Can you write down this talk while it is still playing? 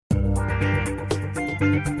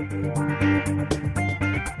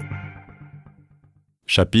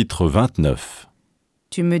Chapitre 29.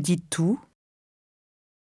 Tu me dis tout?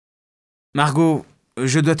 Margot,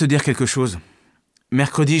 je dois te dire quelque chose.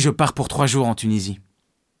 Mercredi, je pars pour 3 jours en Tunisie.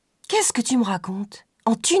 Qu'est-ce que tu me racontes?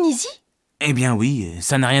 En Tunisie? Eh bien oui,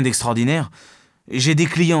 ça n'a rien d'extraordinaire. J'ai des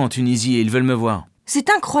clients en Tunisie et ils veulent me voir. C'est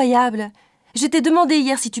incroyable. Je t'ai demandé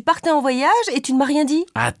hier si tu partais en voyage et tu ne m'as rien dit.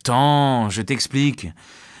 Attends, je t'explique.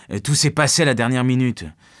 Tout s'est passé à la dernière minute.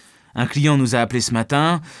 Un client nous a appelés ce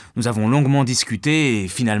matin, nous avons longuement discuté et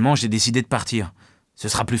finalement j'ai décidé de partir. Ce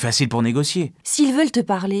sera plus facile pour négocier. S'ils veulent te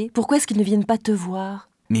parler, pourquoi est-ce qu'ils ne viennent pas te voir?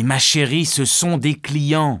 Mais ma chérie, ce sont des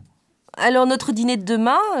clients. Alors notre dîner de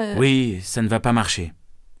demain... Oui, ça ne va pas marcher.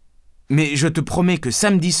 Mais je te promets que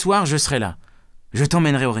samedi soir, je serai là. Je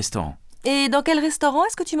t'emmènerai au restaurant. Et dans quel restaurant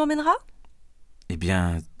est-ce que tu m'emmèneras? Eh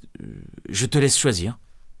bien, je te laisse choisir.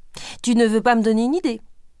 Tu ne veux pas me donner une idée?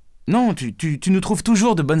 Non, tu nous trouves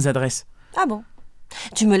toujours de bonnes adresses. Ah bon?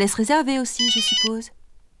 Tu me laisses réserver aussi, je suppose.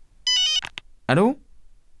 Allô?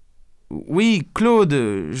 Oui, Claude,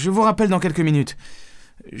 je vous rappelle dans quelques minutes.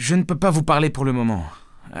 Je ne peux pas vous parler pour le moment.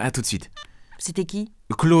 À tout de suite. C'était qui?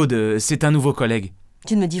 Claude, c'est un nouveau collègue.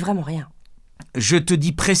 Tu ne me dis vraiment rien. Je te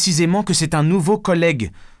dis précisément que c'est un nouveau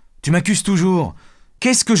collègue. Tu m'accuses toujours.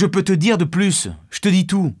 Qu'est-ce que je peux te dire de plus? Je te dis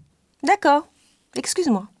tout. D'accord,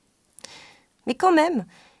 excuse-moi. Mais quand même,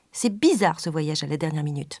 c'est bizarre ce voyage à la dernière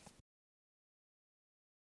minute.